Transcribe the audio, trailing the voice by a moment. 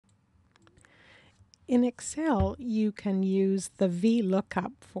In Excel, you can use the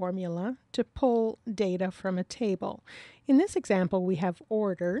VLOOKUP formula to pull data from a table. In this example, we have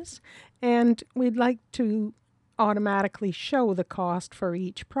orders, and we'd like to automatically show the cost for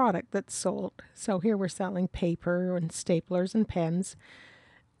each product that's sold. So here we're selling paper and staplers and pens.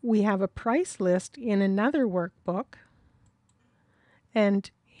 We have a price list in another workbook, and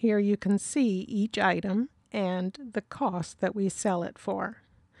here you can see each item and the cost that we sell it for.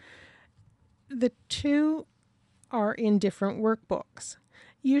 The two are in different workbooks.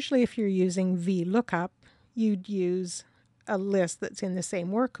 Usually if you're using VLOOKUP, you'd use a list that's in the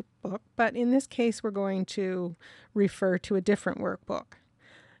same workbook, but in this case we're going to refer to a different workbook.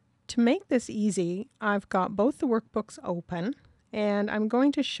 To make this easy, I've got both the workbooks open, and I'm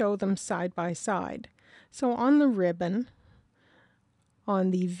going to show them side by side. So on the ribbon,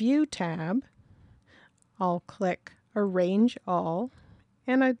 on the View tab, I'll click Arrange All,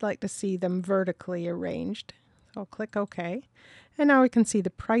 and I'd like to see them vertically arranged. So I'll click OK. And now we can see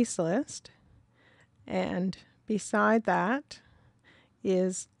the price list, and beside that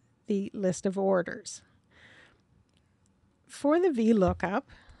is the list of orders. For the VLOOKUP,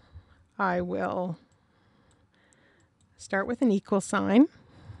 I will start with an equal sign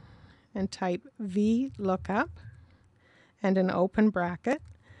and type VLOOKUP and an open bracket.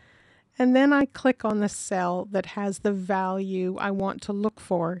 And then I click on the cell that has the value I want to look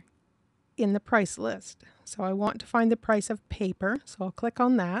for in the price list. So I want to find the price of paper, so I'll click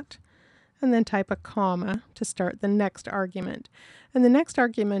on that and then type a comma to start the next argument. And the next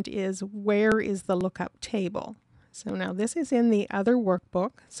argument is, where is the lookup table? So now this is in the other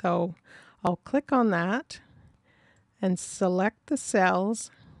workbook, so I'll click on that and select the cells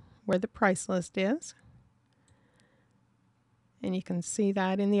where the price list is. And you can see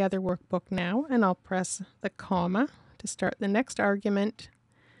that in the other workbook now, and I'll press the comma to start the next argument.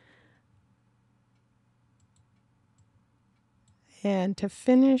 And to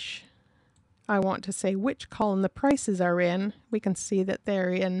finish, I want to say which column the prices are in. We can see that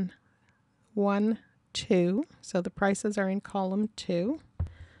they're in 1, 2, so the prices are in column 2.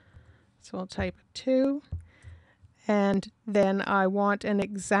 So I'll type 2. And then I want an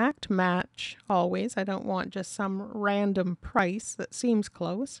exact match always. I don't want just some random price that seems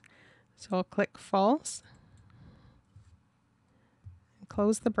close. So I'll click false, and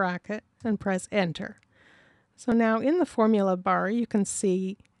close the bracket, and press enter. So now in the formula bar you can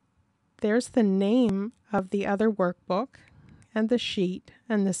see there's the name of the other workbook and the sheet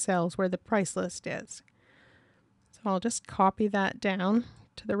and the cells where the price list is. So I'll just copy that down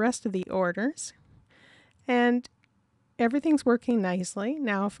to the rest of the orders. And everything's working nicely.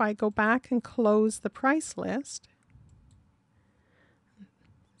 Now if I go back and close the price list,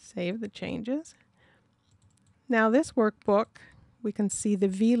 save the changes. Now this workbook, we can see the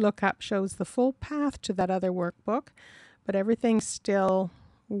VLOOKUP shows the full path to that other workbook, but everything still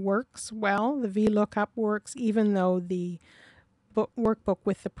works well. The VLOOKUP works even though the workbook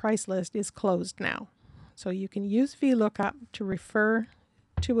with the price list is closed now. So you can use VLOOKUP to refer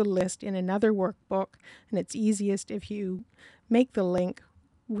to a list in another workbook, and it's easiest if you make the link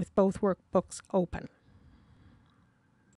with both workbooks open.